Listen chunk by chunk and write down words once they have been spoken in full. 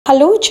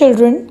Hello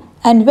children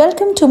and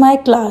welcome to my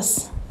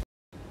class.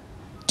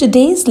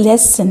 Today's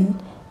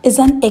lesson is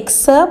an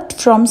excerpt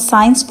from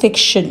science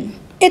fiction.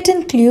 It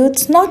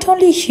includes not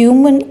only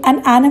human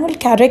and animal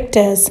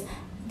characters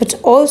but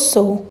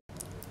also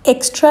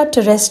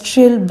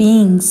extraterrestrial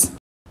beings.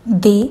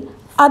 They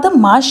are the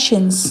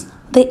Martians,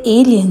 the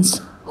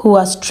aliens who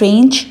are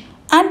strange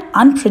and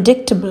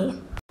unpredictable.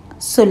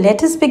 So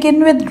let us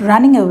begin with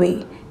Running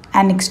Away,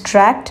 an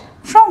extract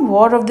from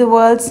War of the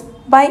Worlds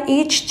by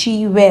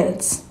H.G.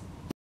 Wells.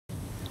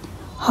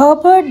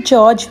 Herbert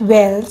George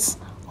Wells,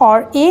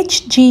 or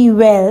H.G.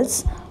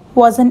 Wells,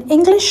 was an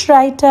English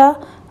writer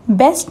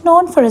best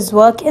known for his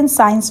work in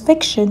science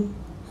fiction.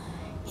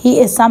 He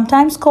is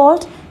sometimes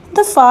called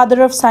the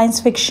father of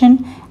science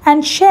fiction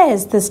and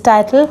shares this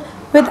title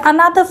with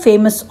another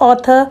famous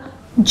author,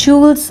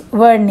 Jules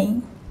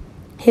Verne.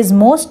 His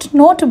most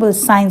notable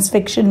science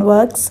fiction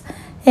works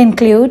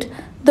include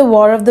The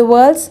War of the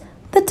Worlds,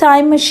 The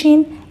Time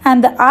Machine,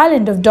 and The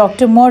Island of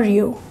Dr.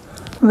 Moreau.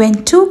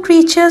 When two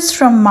creatures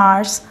from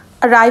Mars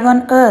arrive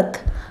on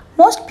Earth,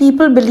 most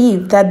people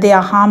believe that they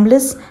are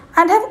harmless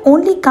and have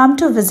only come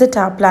to visit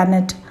our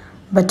planet.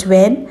 But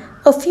when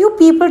a few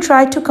people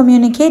try to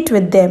communicate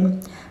with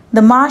them,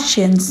 the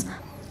Martians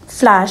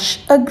flash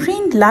a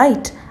green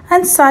light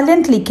and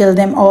silently kill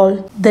them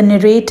all. The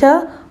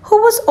narrator, who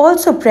was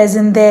also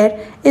present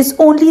there, is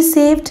only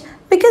saved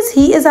because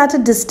he is at a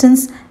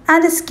distance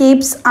and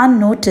escapes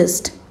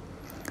unnoticed.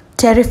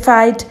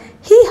 Terrified,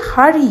 he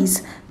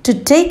hurries to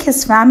take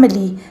his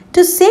family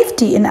to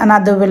safety in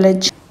another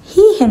village.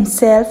 He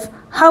himself,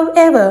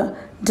 however,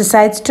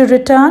 decides to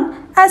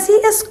return as he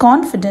is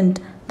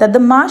confident that the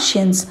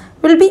Martians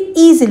will be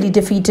easily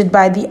defeated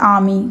by the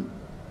army.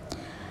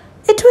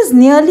 It was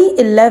nearly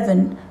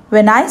 11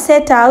 when I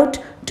set out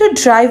to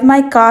drive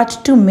my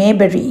cart to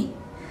Maybury.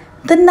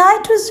 The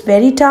night was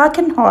very dark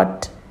and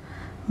hot,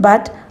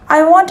 but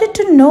I wanted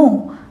to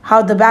know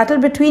how the battle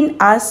between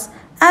us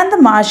and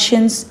the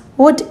Martians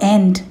would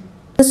end.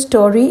 The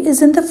story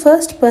is in the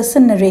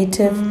first-person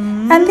narrative,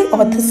 and the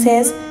author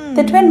says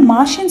that when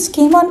Martians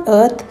came on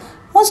Earth,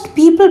 most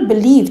people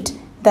believed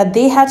that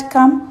they had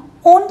come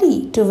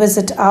only to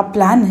visit our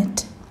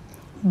planet.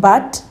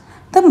 But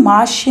the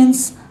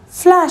Martians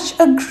flash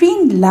a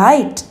green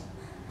light,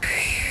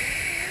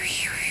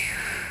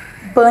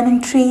 burning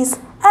trees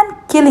and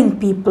killing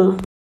people.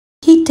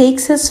 He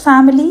takes his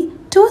family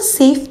to a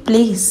safe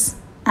place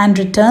and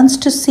returns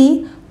to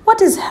see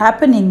what is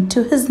happening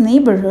to his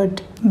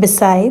neighborhood.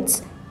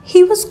 Besides,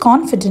 he was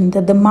confident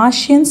that the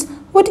Martians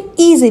would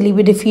easily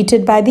be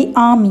defeated by the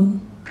army.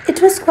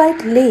 It was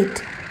quite late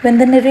when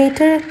the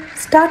narrator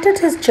started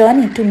his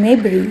journey to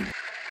Maybury.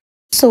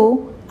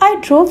 So I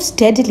drove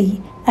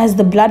steadily as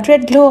the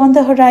blood-red glow on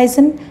the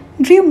horizon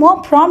grew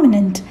more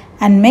prominent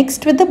and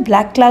mixed with the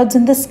black clouds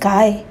in the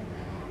sky.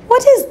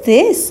 What is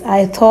this?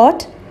 I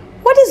thought.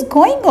 What is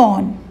going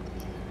on?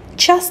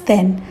 Just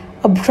then,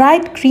 a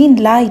bright green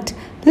light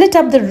lit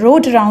up the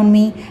road around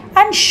me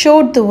and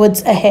showed the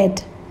woods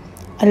ahead.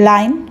 A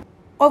line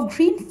of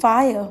green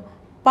fire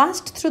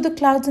passed through the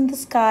clouds in the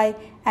sky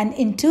and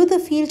into the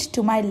field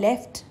to my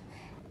left.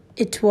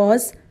 It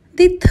was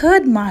the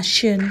third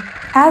Martian.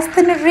 As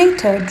the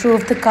narrator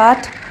drove the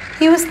cart,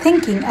 he was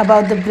thinking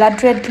about the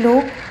blood-red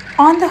glow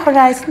on the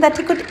horizon that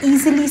he could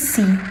easily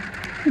see.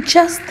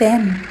 Just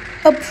then,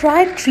 a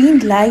bright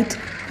green light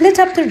lit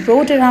up the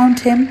road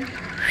around him.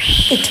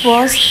 It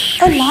was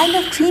a line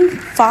of green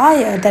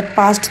fire that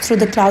passed through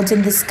the clouds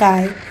in the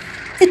sky.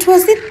 It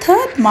was the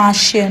third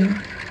Martian.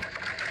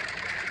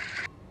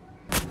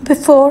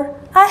 Before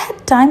I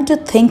had time to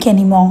think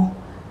anymore,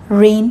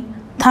 rain,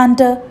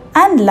 thunder,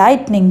 and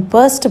lightning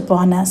burst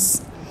upon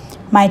us.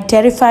 My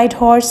terrified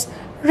horse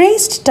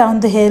raced down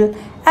the hill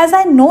as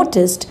I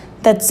noticed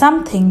that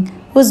something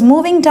was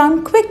moving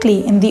down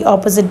quickly in the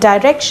opposite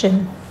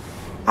direction.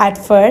 At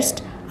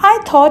first,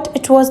 I thought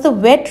it was the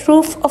wet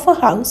roof of a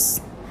house.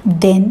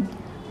 Then,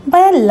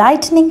 by a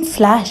lightning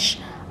flash,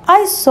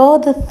 I saw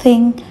the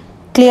thing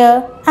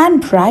clear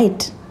and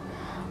bright.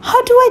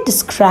 How do I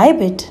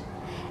describe it?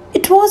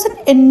 It was an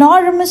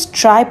enormous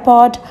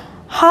tripod,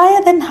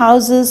 higher than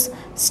houses,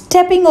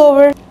 stepping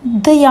over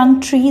the young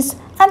trees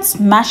and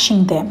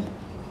smashing them.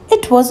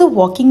 It was a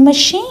walking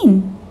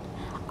machine.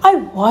 I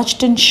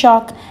watched in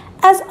shock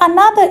as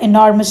another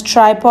enormous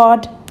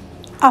tripod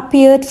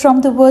appeared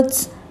from the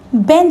woods,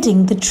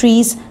 bending the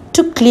trees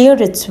to clear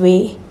its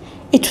way.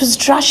 It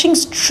was rushing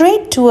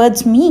straight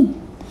towards me.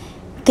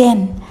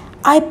 Then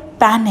I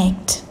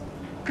panicked.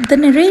 The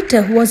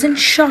narrator was in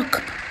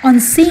shock on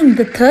seeing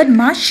the third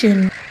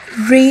Martian.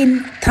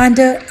 Rain,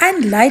 thunder,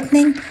 and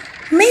lightning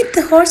made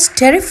the horse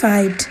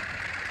terrified,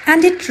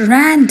 and it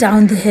ran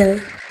down the hill.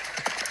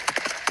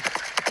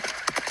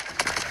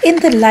 In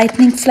the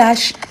lightning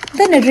flash,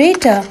 the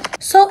narrator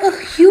saw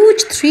a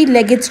huge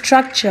three-legged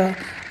structure,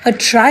 a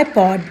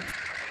tripod,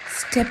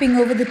 stepping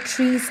over the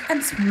trees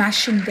and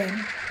smashing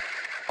them.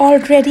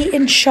 Already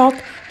in shock,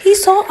 he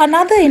saw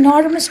another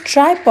enormous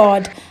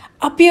tripod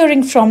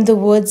appearing from the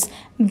woods,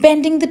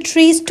 bending the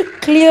trees to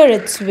clear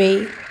its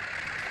way.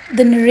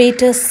 The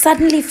narrator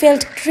suddenly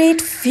felt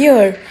great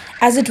fear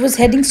as it was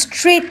heading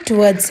straight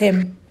towards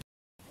him.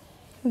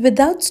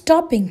 Without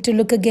stopping to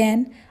look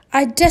again,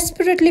 I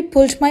desperately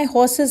pulled my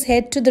horse's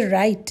head to the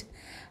right.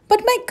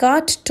 But my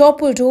cart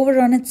toppled over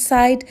on its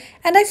side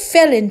and I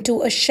fell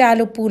into a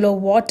shallow pool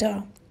of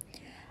water.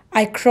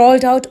 I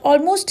crawled out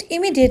almost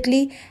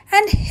immediately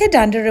and hid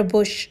under a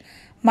bush.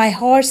 My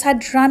horse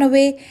had run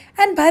away,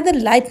 and by the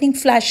lightning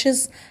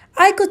flashes,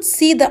 I could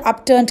see the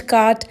upturned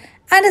cart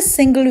and a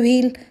single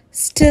wheel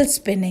still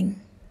spinning.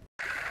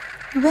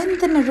 When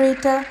the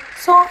narrator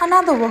saw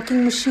another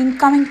walking machine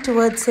coming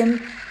towards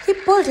him, he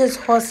pulled his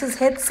horse's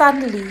head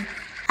suddenly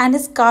and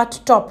his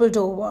cart toppled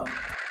over.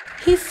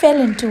 He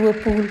fell into a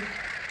pool.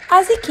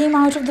 As he came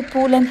out of the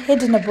pool and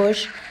hid in a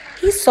bush,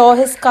 he saw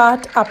his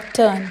cart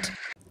upturned.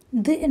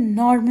 The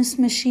enormous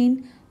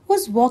machine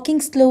was walking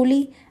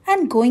slowly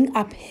and going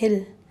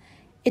uphill.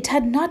 It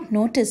had not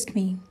noticed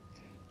me.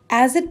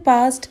 As it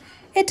passed,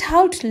 it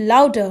howled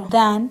louder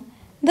than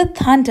the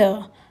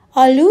thunder,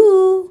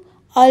 "Alloo!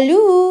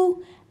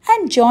 Alloo!"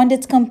 and joined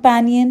its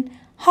companion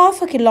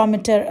half a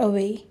kilometer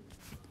away.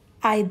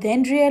 I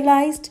then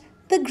realized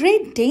the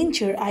great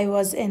danger I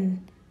was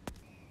in.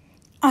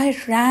 I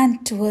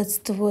ran towards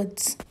the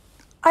woods.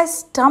 I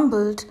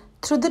stumbled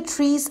through the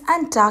trees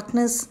and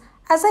darkness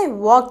as I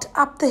walked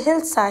up the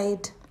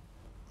hillside.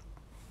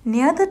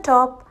 Near the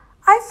top,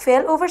 I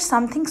fell over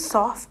something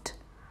soft.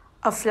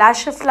 A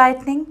flash of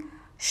lightning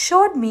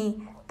showed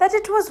me that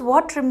it was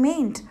what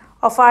remained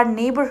of our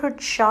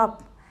neighborhood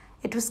shop.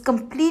 It was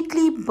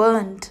completely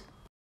burned.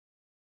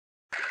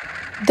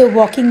 The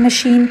walking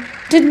machine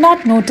did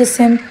not notice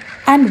him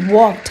and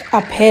walked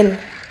uphill.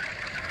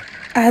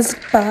 As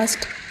it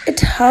passed, it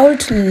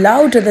howled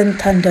louder than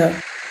thunder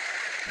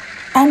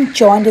and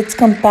joined its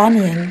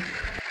companion.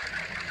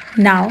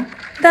 Now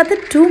that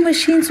the two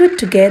machines were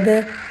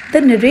together,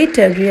 the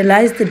narrator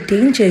realized the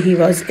danger he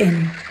was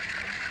in.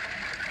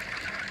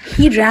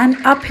 He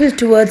ran uphill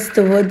towards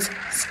the woods,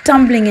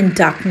 stumbling in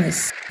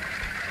darkness.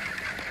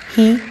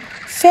 He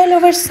fell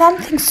over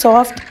something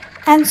soft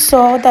and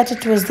saw that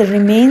it was the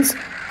remains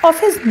of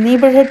his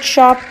neighborhood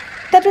shop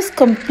that was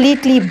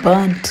completely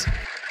burnt.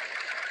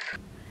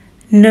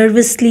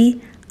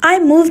 Nervously, I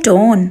moved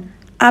on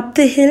up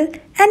the hill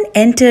and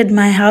entered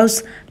my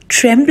house,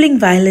 trembling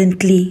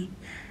violently.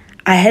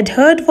 I had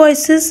heard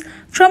voices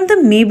from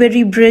the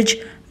Mayberry Bridge,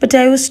 but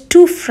I was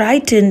too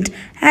frightened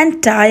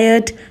and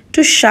tired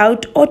to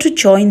shout or to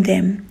join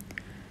them.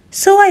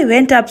 So I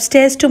went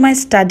upstairs to my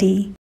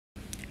study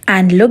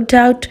and looked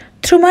out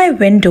through my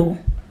window.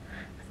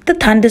 The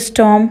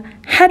thunderstorm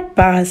had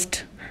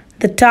passed.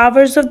 The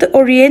towers of the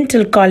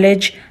Oriental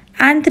College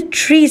and the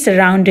trees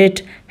around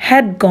it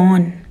had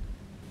gone.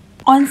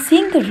 On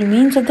seeing the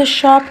remains of the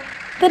shop,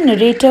 the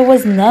narrator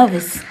was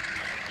nervous.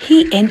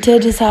 He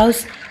entered his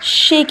house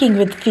shaking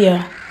with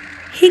fear.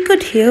 He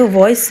could hear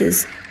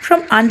voices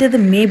from under the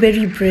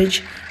Mayberry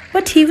Bridge,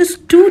 but he was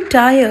too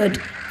tired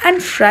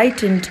and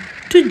frightened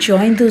to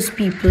join those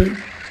people.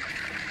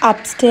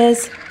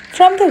 Upstairs,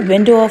 from the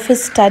window of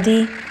his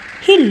study,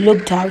 he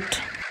looked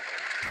out.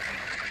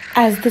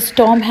 As the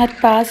storm had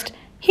passed,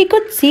 he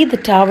could see the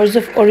towers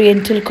of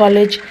Oriental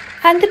College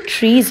and the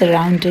trees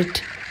around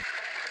it.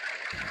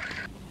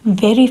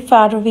 Very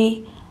far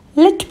away,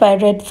 lit by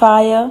red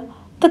fire,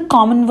 the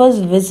common was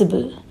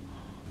visible.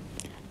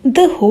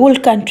 The whole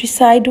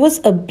countryside was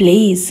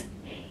ablaze.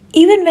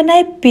 Even when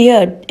I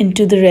peered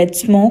into the red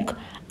smoke,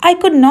 I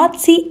could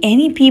not see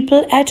any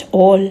people at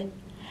all.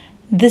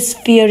 This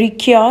fiery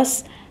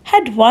chaos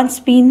had once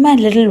been my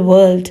little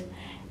world,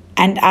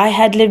 and I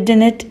had lived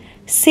in it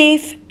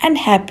safe and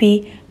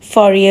happy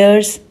for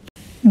years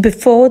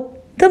before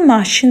the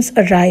Martians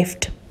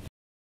arrived.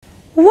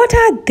 What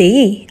are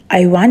they?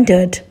 I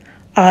wondered.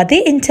 Are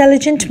they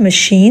intelligent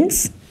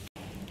machines?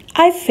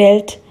 I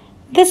felt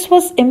this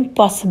was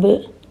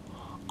impossible.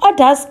 Or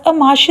does a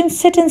Martian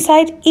sit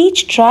inside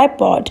each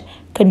tripod,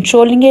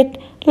 controlling it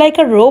like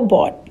a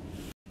robot?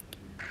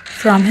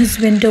 From his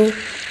window,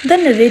 the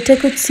narrator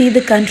could see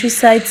the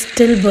countryside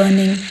still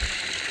burning,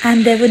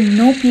 and there were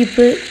no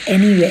people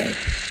anywhere.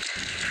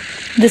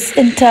 This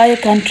entire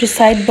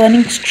countryside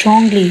burning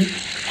strongly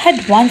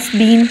had once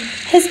been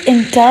his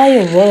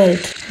entire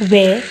world,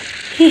 where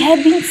he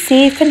had been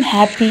safe and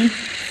happy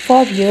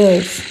for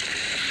years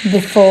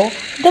before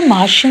the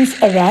Martians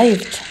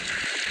arrived.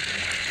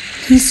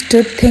 He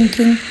stood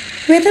thinking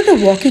whether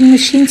the walking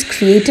machines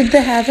created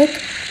the havoc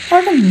or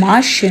a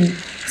Martian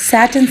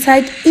sat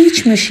inside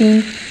each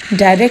machine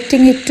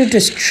directing it to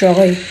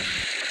destroy.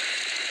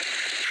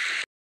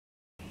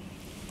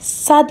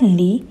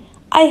 Suddenly,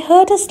 I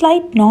heard a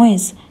slight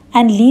noise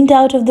and leaned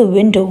out of the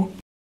window.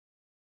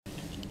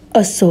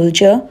 A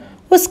soldier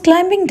was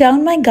climbing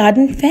down my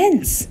garden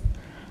fence.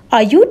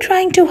 "Are you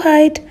trying to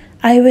hide?"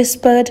 I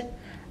whispered.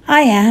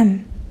 "I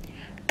am."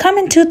 "Come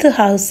into the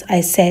house,"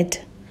 I said.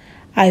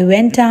 I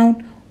went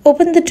down,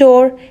 opened the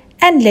door,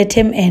 and let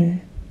him in.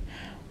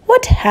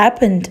 "What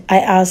happened?" I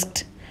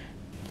asked.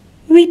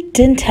 "We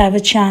didn't have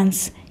a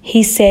chance,"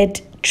 he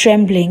said,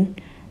 trembling.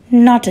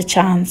 "Not a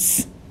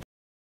chance."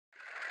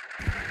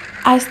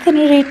 As the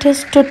narrator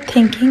stood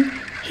thinking,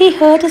 he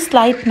heard a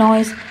slight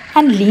noise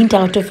and leaned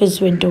out of his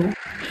window.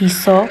 He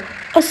saw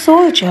a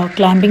soldier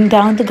climbing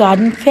down the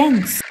garden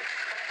fence.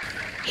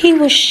 He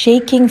was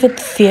shaking with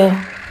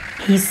fear.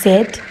 He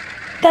said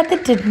that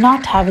they did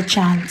not have a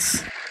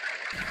chance.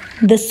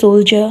 The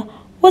soldier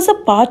was a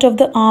part of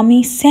the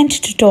army sent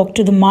to talk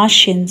to the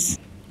Martians.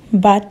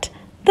 But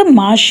the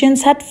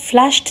Martians had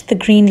flashed the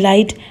green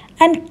light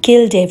and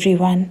killed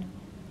everyone.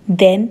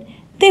 Then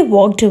they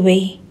walked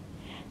away.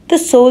 The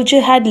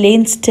soldier had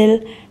lain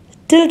still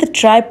till the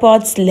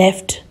tripods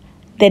left.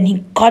 Then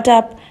he got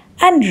up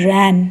and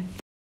ran.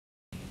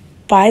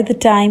 By the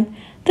time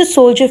the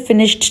soldier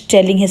finished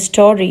telling his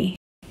story,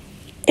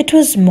 it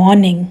was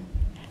morning.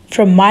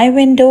 From my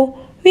window,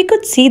 we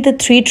could see the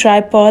 3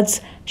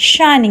 tripods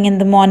shining in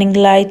the morning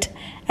light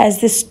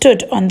as they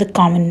stood on the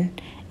common,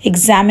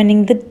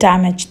 examining the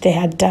damage they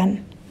had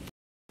done.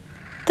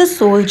 The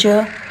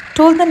soldier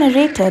told the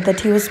narrator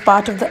that he was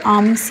part of the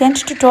army sent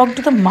to talk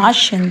to the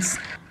Martians,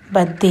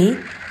 but they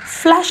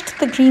flashed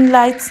the green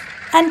lights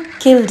and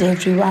killed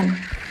everyone.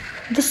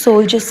 The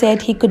soldier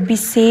said he could be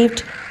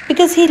saved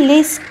because he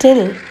lay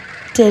still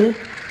till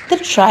the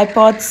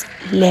tripods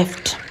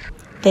left.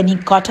 Then he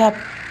got up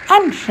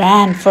and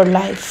ran for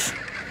life.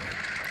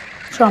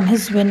 From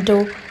his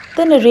window,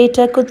 the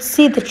narrator could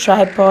see the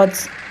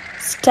tripods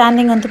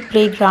standing on the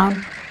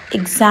playground,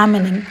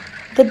 examining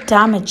the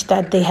damage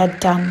that they had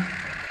done.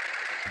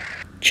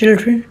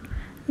 Children,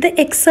 the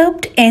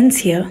excerpt ends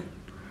here.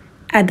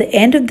 At the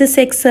end of this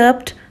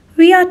excerpt,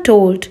 we are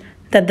told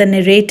that the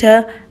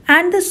narrator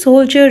and the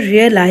soldier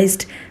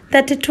realized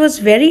that it was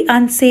very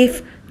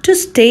unsafe to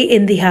stay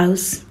in the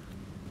house.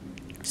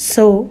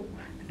 So,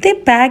 they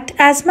packed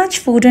as much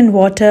food and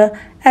water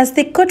as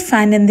they could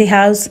find in the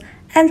house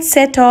and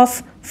set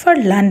off for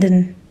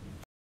London.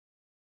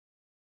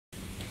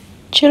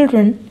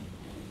 Children,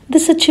 the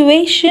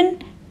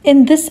situation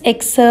in this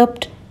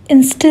excerpt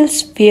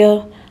instills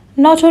fear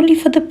not only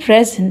for the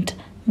present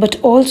but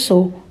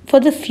also for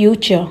the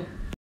future.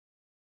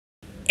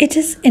 It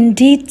is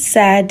indeed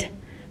sad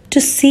to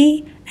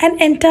see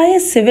an entire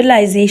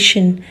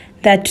civilization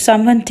that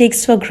someone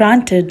takes for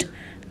granted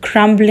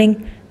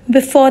crumbling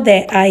before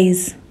their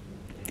eyes.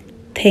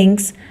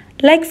 Things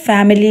like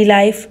family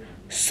life,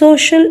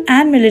 social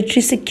and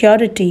military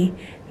security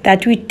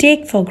that we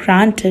take for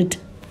granted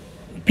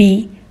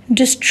be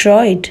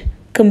destroyed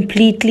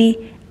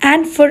completely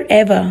and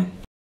forever.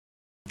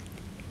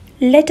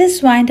 Let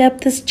us wind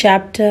up this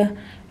chapter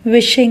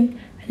wishing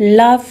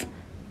love,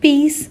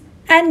 peace,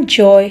 and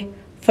joy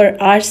for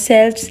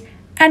ourselves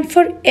and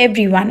for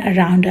everyone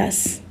around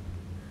us.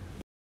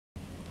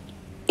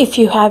 If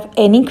you have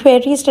any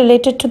queries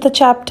related to the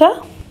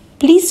chapter,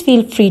 please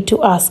feel free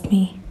to ask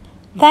me.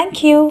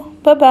 Thank you.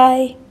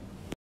 Bye-bye.